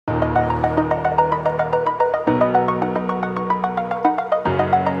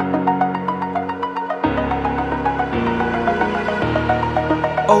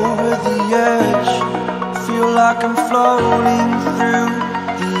like I'm floating through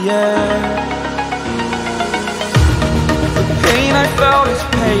the air. The pain I felt is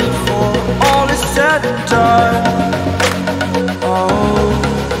paid for, all is said and done. Oh,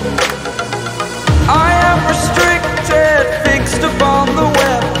 I am restricted, fixed upon the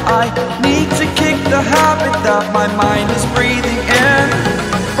web. I need to kick the habit that my mind is breathing in.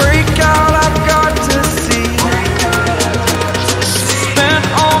 Break out, I've got to see. Spent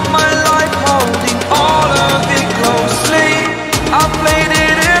all my life holding all of it closely. I played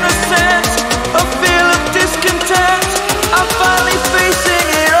it innocent, a feel of discontent. I'm finally facing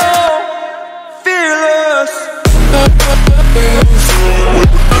it all, fearless.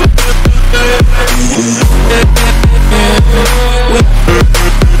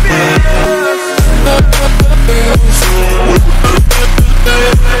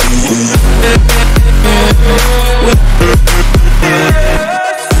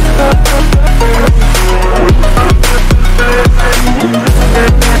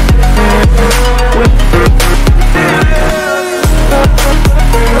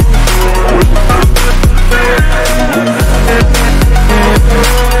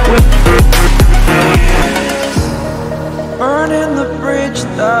 Burning the bridge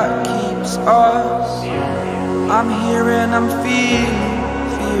that keeps us. I'm here and I'm feeling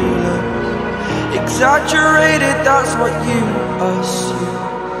fearless. Exaggerated, that's what you assume.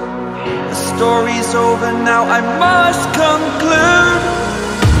 The story's over now, I must conclude.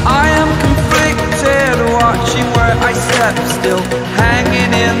 I am conflicted, watching where I step still, hanging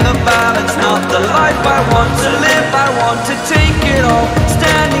in the balance. Not the life I want to live, I want to take it all.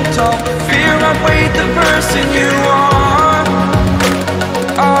 Standing tall, fear outweighed the person you are.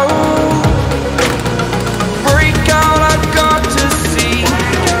 Oh, break out, I've got to see.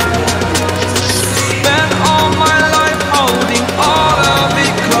 Spent all my life holding all of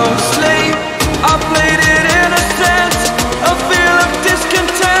it closely. I played it innocent, a feel of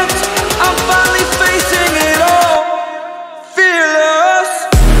discontent. I'm finally facing it all, fearless.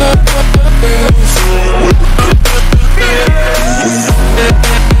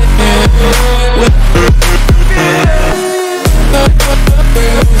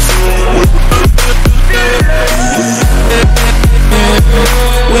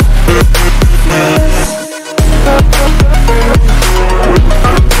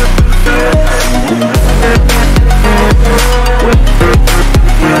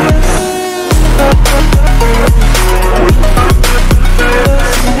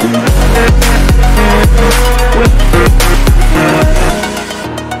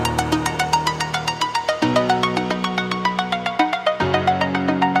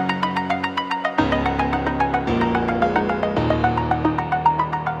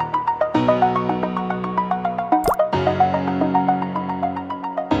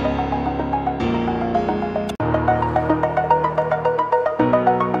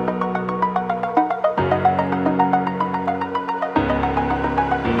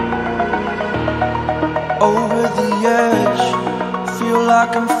 Over the edge, feel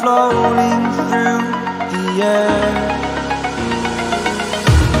like I'm floating through the air.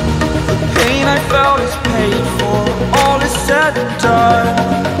 The pain I felt is paid for, all is said and done.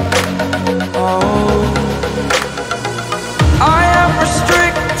 Oh, I am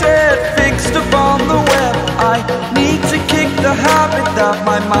restricted, fixed upon the web. I need to kick the habit that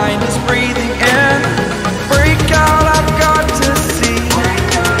my mind is breathing in. Break out, I've got to see.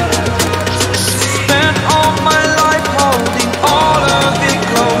 Spent all my life holding all of it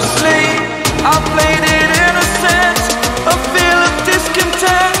closely. I played it innocent, a feel of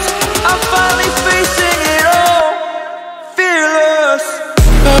discontent. I'm finally facing it all, fearless.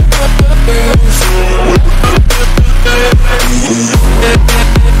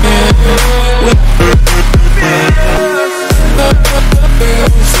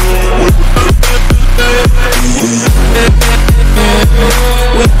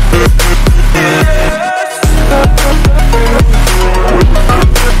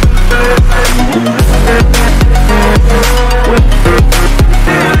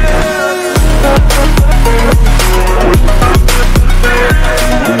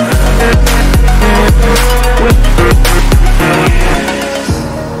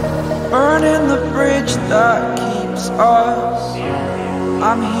 Burning the bridge that keeps us.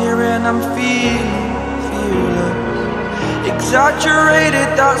 I'm here and I'm feeling fearless. Exaggerated,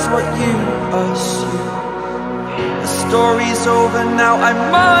 that's what you assume. The story's over now, I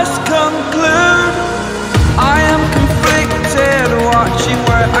must conclude. I am conflicted, watching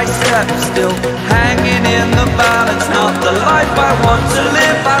where I step still, hanging in the balance. Not the life I want to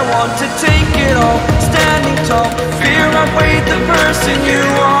live, I want to take it all. Standing tall, fear outweighed the person you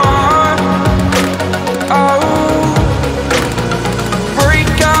are. Oh,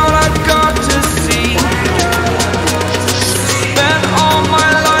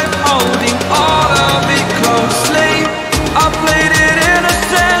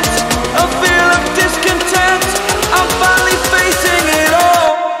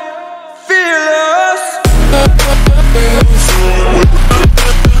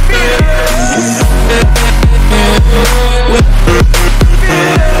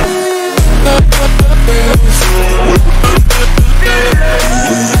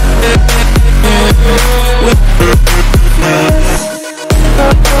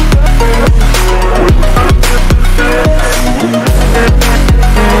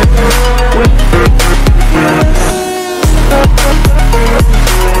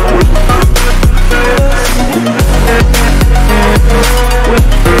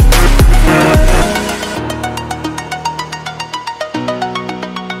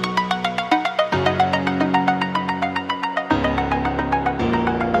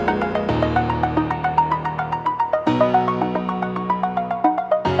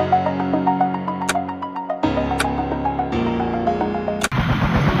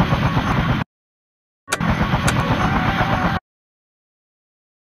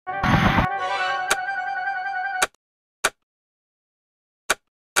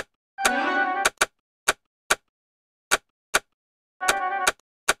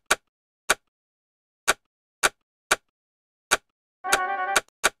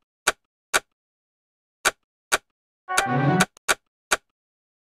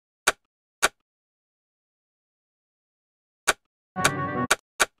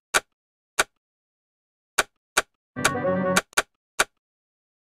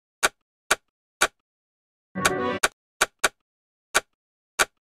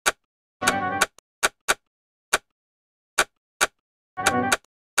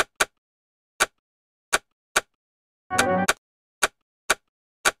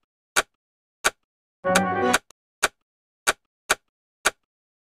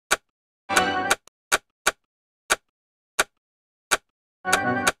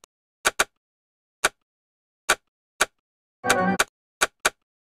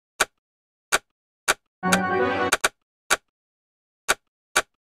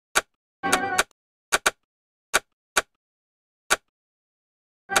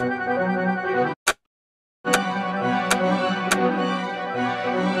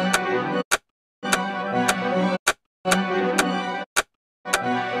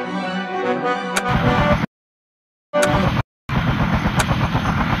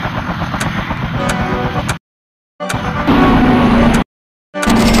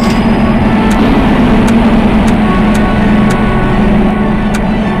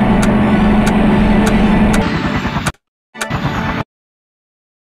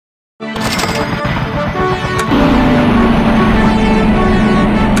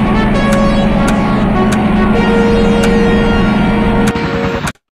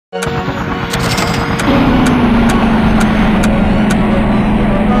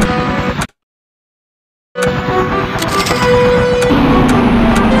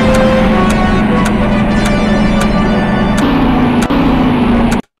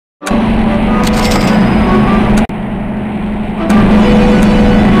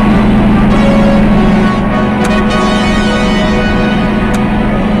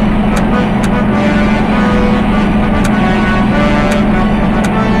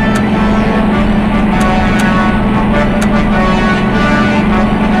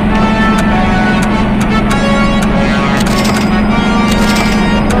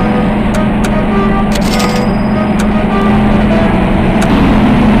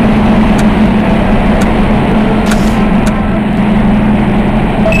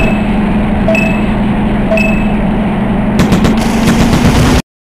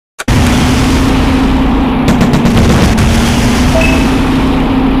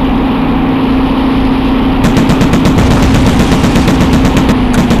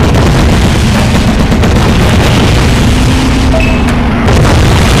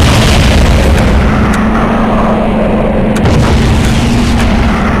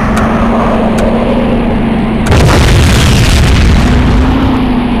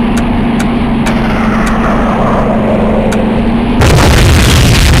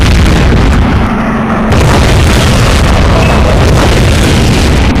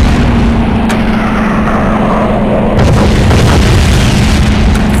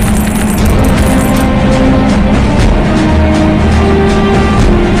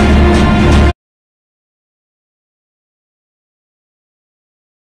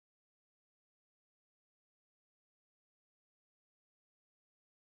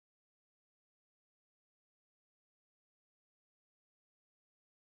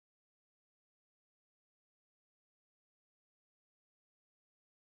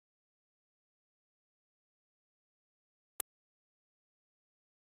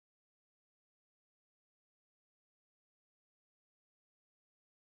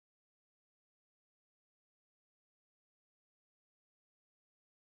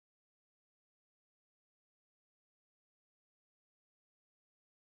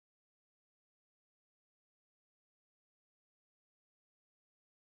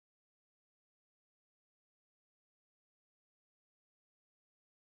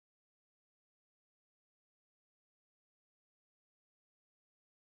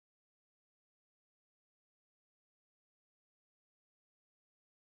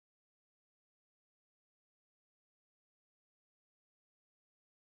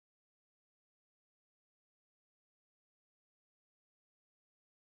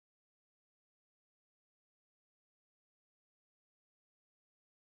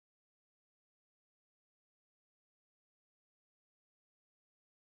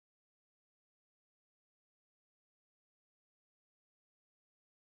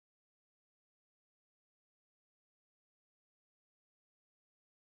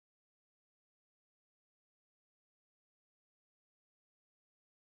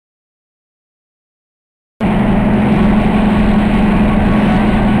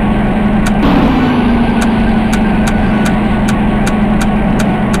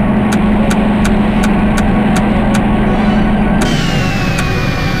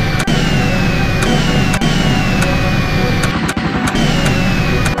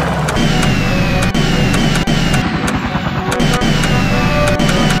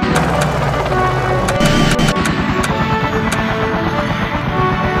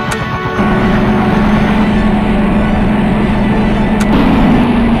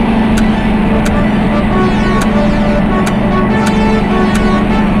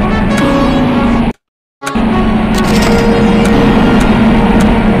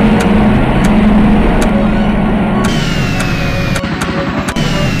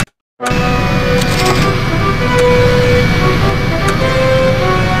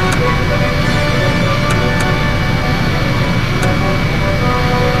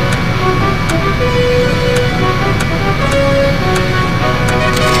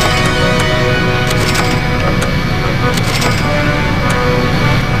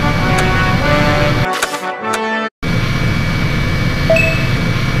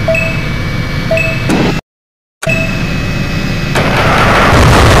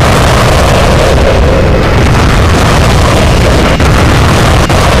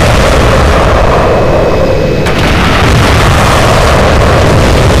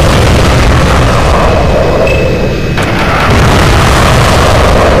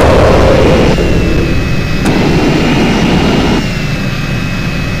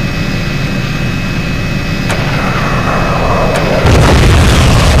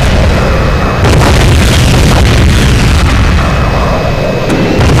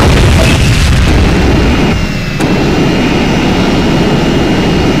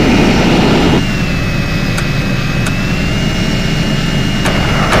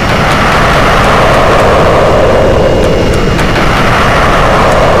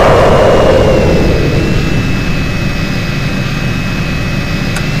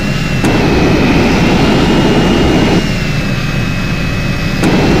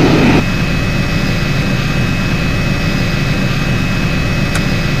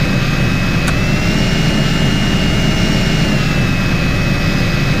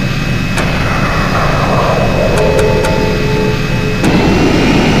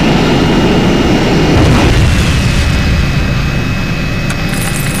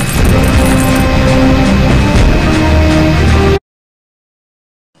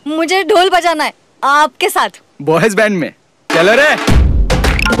 मुझे ढोल बजाना है आपके साथ। Boys band में? चलो रे।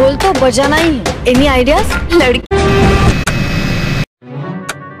 ढोल तो बजाना ही है। Any ideas? लड़की